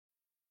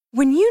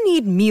When you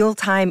need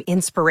mealtime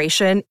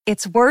inspiration,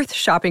 it's worth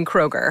shopping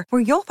Kroger,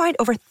 where you'll find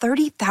over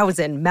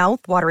 30,000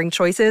 mouth-watering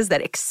choices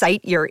that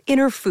excite your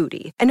inner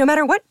foodie. And no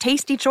matter what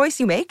tasty choice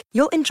you make,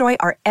 you'll enjoy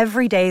our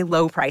everyday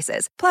low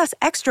prices, plus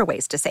extra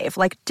ways to save,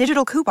 like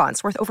digital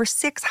coupons worth over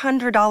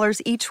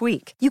 $600 each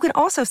week. You can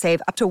also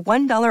save up to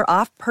 $1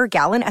 off per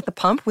gallon at the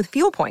pump with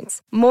fuel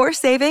points. More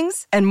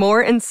savings and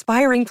more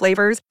inspiring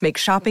flavors make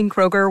shopping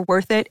Kroger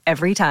worth it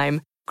every time.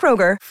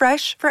 Kroger,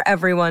 fresh for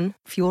everyone.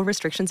 Fuel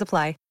restrictions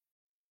apply.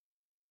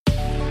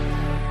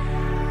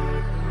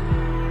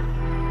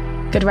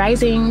 Good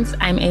risings,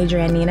 I'm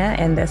Adrienne Nina,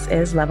 and this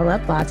is Level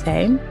Up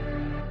Latte.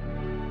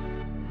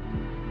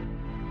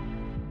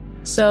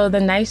 So the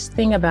nice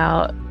thing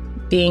about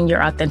being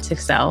your authentic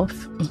self,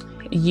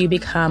 you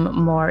become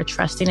more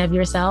trusting of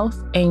yourself,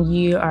 and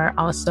you are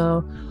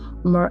also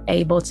more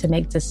able to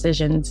make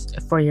decisions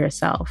for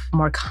yourself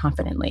more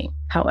confidently.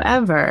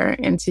 However,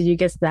 until you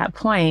get to that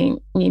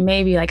point, you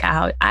may be like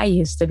how I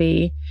used to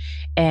be.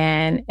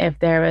 And if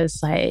there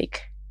was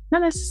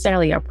not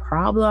necessarily a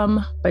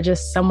problem, but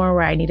just somewhere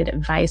where I needed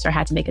advice or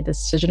had to make a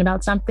decision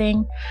about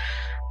something,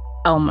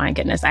 oh my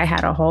goodness, I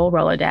had a whole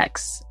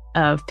Rolodex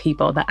of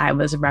people that I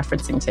was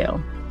referencing to.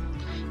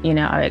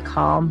 I would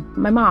call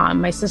my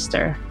mom, my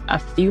sister, a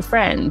few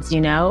friends,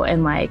 and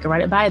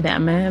run it by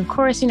them. And of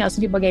course,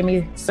 some people gave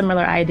me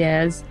similar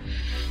ideas.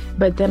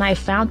 But then I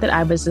found that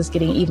I was just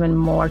getting even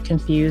more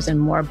confused and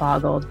more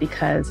boggled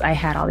because I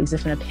had all these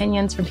different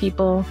opinions from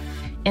people.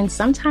 And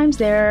sometimes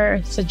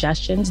their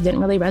suggestions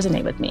didn't really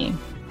resonate with me.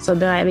 So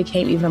then I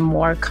became even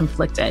more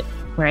conflicted,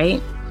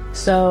 right?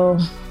 So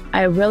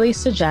I really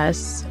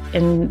suggest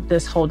in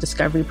this whole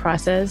discovery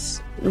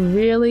process,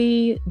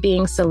 really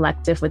being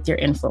selective with your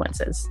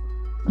influences.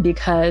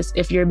 Because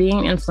if you're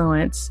being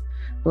influenced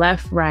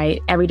left,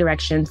 right, every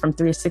direction from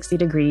 360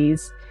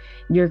 degrees,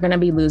 you're going to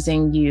be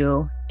losing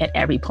you at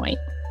every point.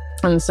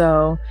 And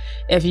so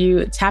if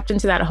you tapped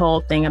into that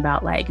whole thing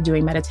about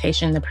doing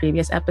meditation in the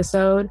previous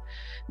episode,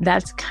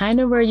 that's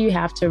kind of where you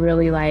have to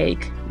really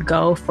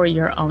go for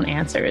your own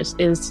answers,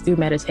 is to do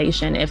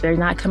meditation if they're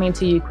not coming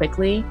to you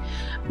quickly.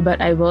 But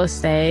I will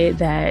say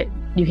that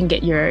you can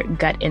get your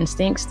gut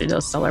instincts through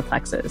those solar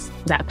plexus,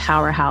 that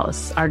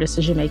powerhouse, our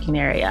decision-making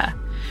area.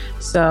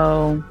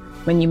 So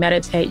when you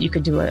meditate, you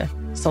could do a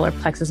solar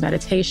plexus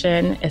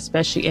meditation,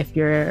 especially if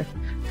you're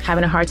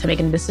having a hard time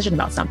making a decision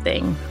about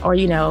something or,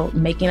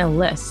 making a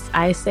list.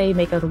 I say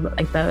make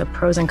the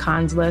pros and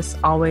cons list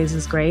always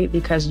is great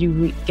because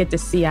you get to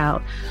see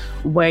out,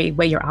 weigh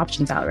your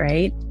options out,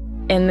 right?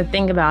 And the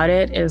thing about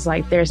it is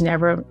there's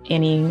never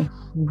any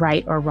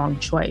right or wrong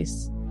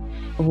choice.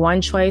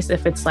 One choice,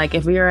 if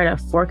we are at a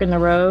fork in the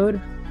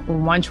road,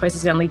 one choice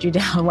is going to lead you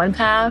down one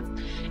path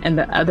and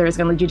the other is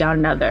going to lead you down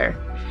another.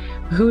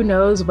 Who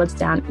knows what's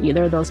down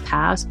either of those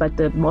paths, but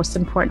the most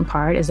important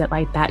part is that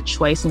that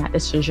choice and that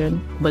decision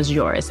was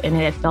yours and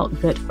it felt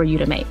good for you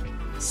to make.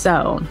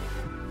 So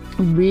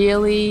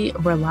really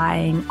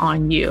relying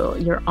on you,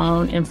 your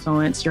own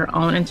influence, your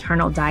own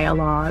internal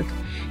dialogue,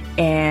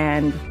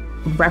 and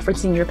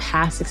referencing your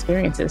past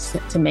experiences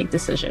to make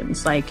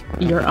decisions,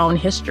 your own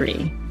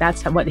history.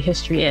 That's what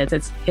history is.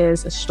 It's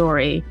his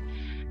story.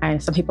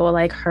 And some people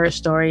like her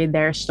story,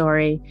 their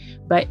story,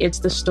 but it's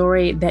the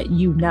story that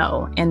you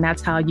know. And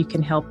that's how you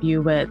can help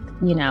you with,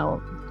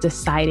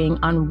 deciding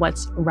on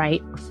what's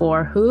right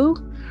for who,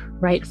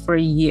 right for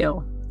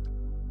you.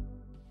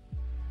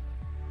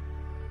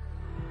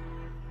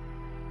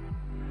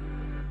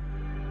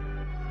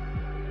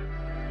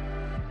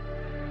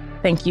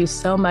 Thank you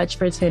so much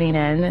for tuning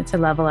in to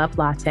Level Up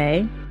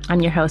Latte. I'm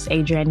your host,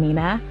 Adrienne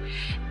Nina,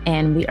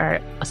 and we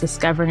are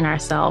discovering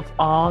ourselves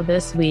all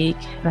this week.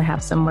 And I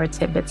have some more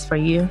tidbits for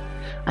you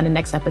on the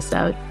next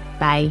episode.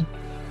 Bye.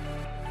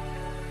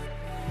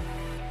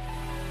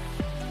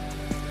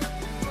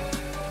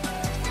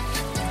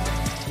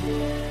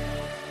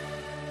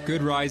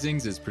 Good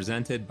Risings is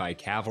presented by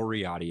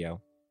Cavalry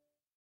Audio.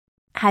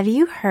 Have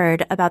you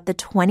heard about the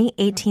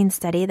 2018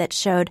 study that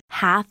showed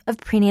half of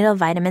prenatal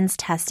vitamins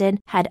tested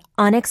had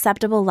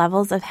unacceptable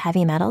levels of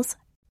heavy metals?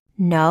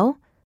 No?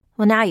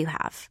 Well, now you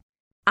have.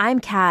 I'm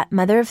Kat,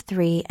 mother of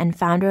 3 and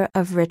founder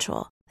of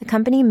Ritual, the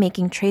company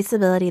making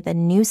traceability the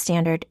new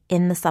standard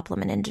in the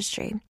supplement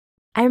industry.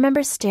 I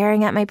remember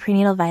staring at my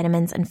prenatal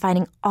vitamins and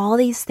finding all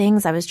these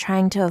things I was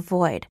trying to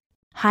avoid.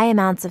 High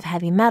amounts of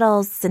heavy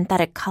metals,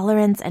 synthetic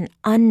colorants, and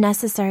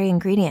unnecessary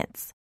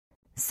ingredients.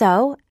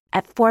 So,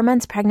 at 4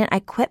 months pregnant, I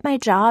quit my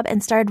job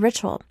and started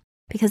Ritual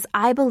because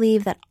I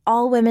believe that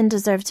all women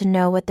deserve to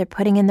know what they're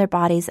putting in their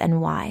bodies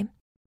and why.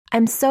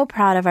 I'm so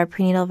proud of our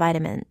prenatal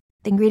vitamin.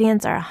 The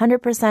ingredients are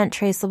 100%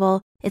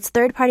 traceable, it's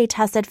third-party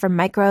tested for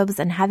microbes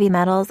and heavy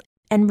metals,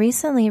 and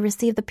recently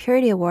received the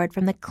Purity Award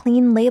from the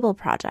Clean Label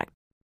Project.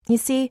 You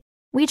see,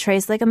 we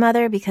trace like a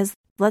mother because,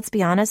 let's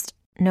be honest,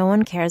 no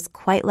one cares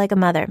quite like a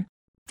mother.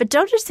 But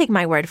don't just take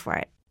my word for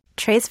it.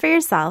 Trace for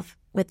yourself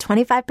with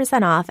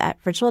 25% off at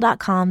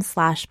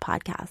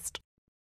ritual.com/podcast.